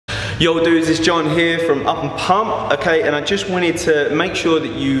Yo dudes, it's John here from Up and Pump, okay, and I just wanted to make sure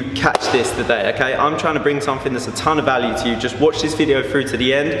that you catch this today, okay? I'm trying to bring something that's a ton of value to you. Just watch this video through to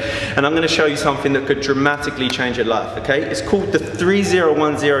the end, and I'm gonna show you something that could dramatically change your life, okay? It's called the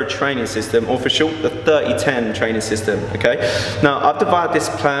 3010 training system, or for short, the 3010 training system, okay? Now, I've divided this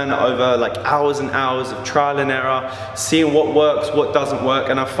plan over like hours and hours of trial and error, seeing what works, what doesn't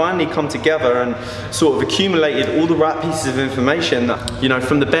work, and I've finally come together and sort of accumulated all the right pieces of information that, you know,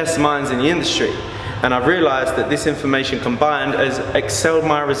 from the best minds in the industry. And I've realized that this information combined has excelled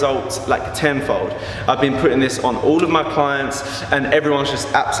my results like tenfold. I've been putting this on all of my clients and everyone's just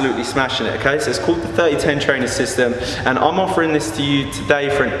absolutely smashing it, okay? So it's called the 3010 training system, and I'm offering this to you today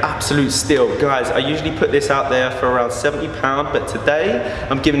for an absolute steal. Guys, I usually put this out there for around £70, but today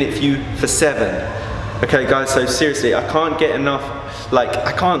I'm giving it for you for £7. Okay guys, so seriously, I can't get enough,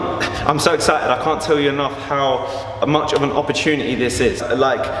 I'm so excited, I can't tell you enough how much of an opportunity this is.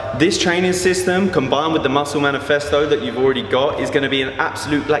 Like, this training system combined with the Muscle Manifesto that you've already got is gonna be an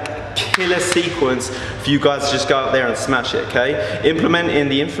absolute killer sequence for you guys to just go out there and smash it, okay? Implementing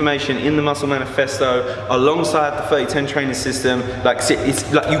the information in the Muscle Manifesto alongside the 3010 training system,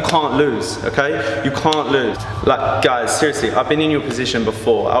 it's like you can't lose, okay? You can't lose. Like, guys, seriously, I've been in your position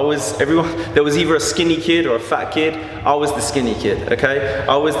before. There was either a skinny kid or a fat kid. I was the skinny kid, okay?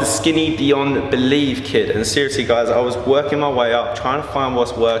 I was the skinny beyond belief kid, and seriously guys, I was working my way up, trying to find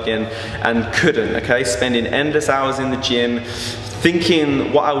what's working, and couldn't, okay? Spending endless hours in the gym,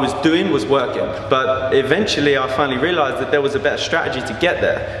 thinking what I was doing was working, but eventually I finally realized that there was a better strategy to get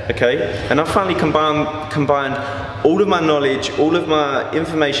there, okay? And I finally combined all of my knowledge, all of my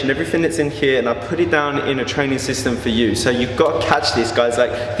information, everything that's in here, and I put it down in a training system for you. So you've got to catch this, guys.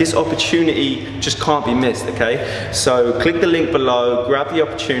 Like, this opportunity just can't be missed, okay? So click the link below, grab the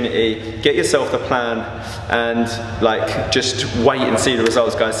opportunity, get yourself the plan, and just wait and see the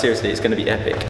results, guys. Seriously, it's gonna be epic.